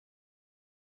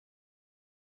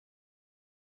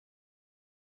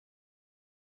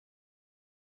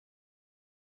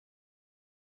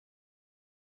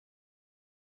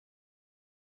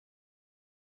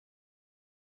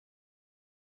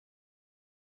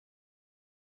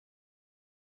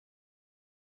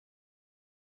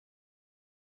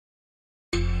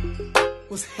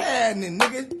What's happening,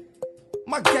 nigga?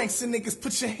 My gangsta niggas,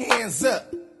 put your hands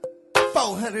up.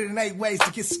 408 ways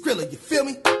to get skrilla, you feel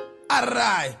me?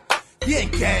 Alright, you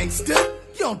ain't gangsta.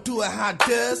 You don't do it how I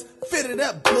does. Fit it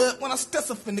up, blood, when I step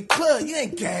up in the club. You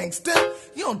ain't gangsta.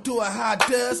 You don't do it how I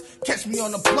does. Catch me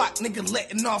on the block, nigga,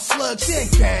 letting off slugs. You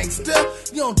ain't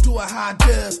gangsta. You don't do it how I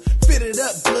does. Fit it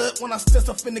up, blood, when I step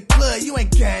up in the club. You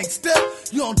ain't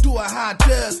gangsta. You don't do it how I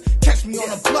does. Catch me on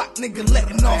the block, nigga,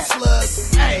 letting off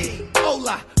slugs. Hey,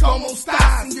 hola, como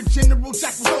style. And your General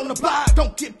Jack was on the block.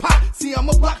 Don't get popped. See, I'm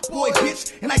a block boy,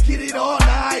 bitch, and I get it all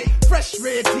night. Fresh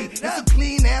red tea, that's a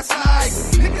clean ass night.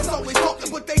 Niggas always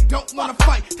talking, but they don't wanna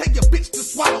fight. Take your bitch to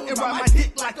swallow and ride my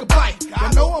dick like a bite.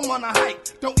 I know I'm on a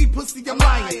hike. Don't eat pussy, I'm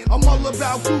lying. I'm all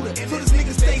about Buddha, so this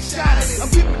nigga stay shining. I'm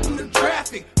dipping through the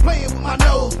traffic, playing with my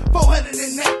nose. 400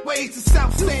 in that way to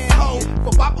South San Ho.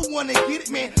 But Papa wanna get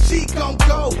it, man, she gon'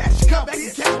 go. She come back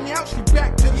and catch me out, she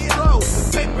back to the slow.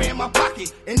 Paper in my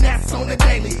pocket, and that's on the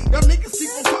daily. Y'all niggas keep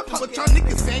on talking, but y'all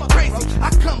niggas ain't crazy. I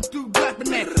come through black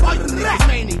banana, all you niggas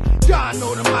many. Y'all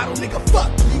know the model, nigga,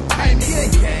 fuck you, pay me. You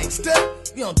ain't gangsta.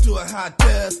 You don't do it how I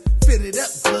does. Fit it up,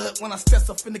 blood, when I step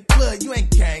up in the club. You ain't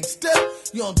gangsta.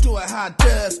 You don't do it how I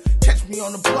does. Catch me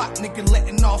on the block, nigga,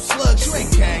 letting off slugs. You ain't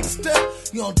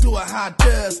gangsta. You don't do it how I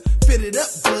does. Fit it up,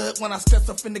 blood, when I step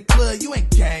up in the club. You ain't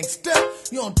gangsta.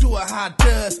 You don't do it how I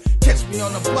does. Catch me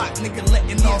on the block, nigga,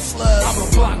 letting off slugs. I'm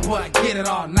a block boy, get it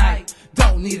all night.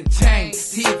 Don't need a chain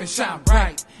to even shine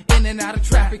bright. In and out of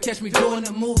traffic, catch me doing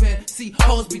the moving. See,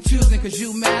 hoes be choosing, cause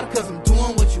you mad, cause I'm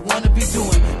doing what you wanna be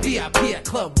doing. VIP at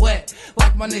Club Wet.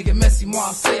 Like my nigga Messi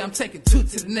Mars say, I'm taking two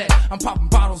to the neck. I'm popping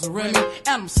bottles of Remy, and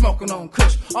I'm smoking on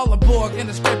Kush. All aboard in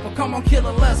the scraper, come on,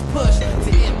 killer, let's push.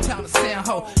 To M-Town to San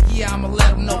Ho, yeah, I'ma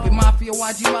let them know. Be Mafia,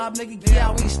 YG Mob, nigga,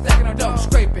 yeah, we stacking our dope.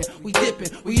 Scraping, we dipping,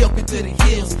 we yoking through the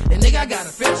hills. And nigga, I got a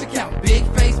fancy account, big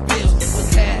face bills.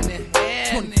 What's happening?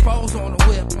 24s on the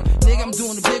whip. Nigga, I'm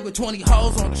doing the big with 20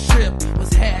 hoes on the strip.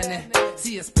 What's happening?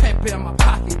 See, it's paper in my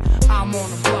pocket. I'm on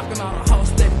the block and all the hoes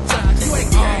steady jocks. You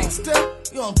ain't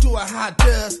gangsta. You don't do it how I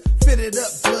does. Fit it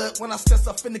up, blood, when I step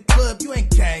up in the club. You ain't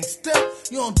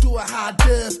gangsta. You don't do it how I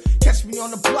does. Catch me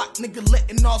on the block, nigga,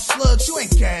 letting off slugs. You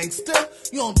ain't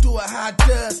gangsta. You don't do it how I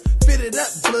does. Fit it up,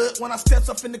 blood, when I step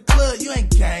up in the club. You ain't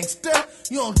gangsta.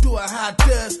 You don't do it how I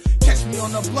does. Catch me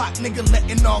on the block, nigga,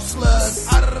 letting off slugs.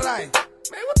 Alright.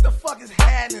 Man, what the fuck is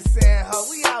happening, San Ho?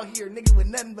 We out here, nigga, with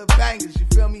nothing but bangers, you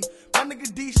feel me? My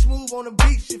nigga D Smooth on the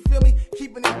beach, you feel me?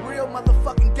 Keeping it real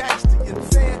motherfucking gangster, you know what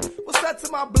I'm saying? What's up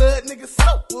to my blood, niggas?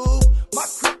 So woo. My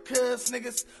crook cuz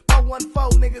niggas, my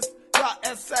 1-4 niggas, y'all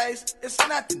essays, it's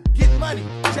nothing. Get money.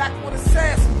 Jakol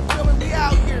Assassin, you feel me? We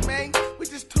out here, man. We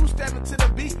just two-stepping to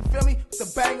the beat, you feel me? With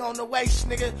the bang on the waist,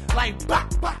 nigga, like bop,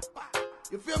 bop, bop.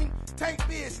 You feel me? Tank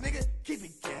biz, nigga. Keep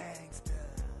it gang.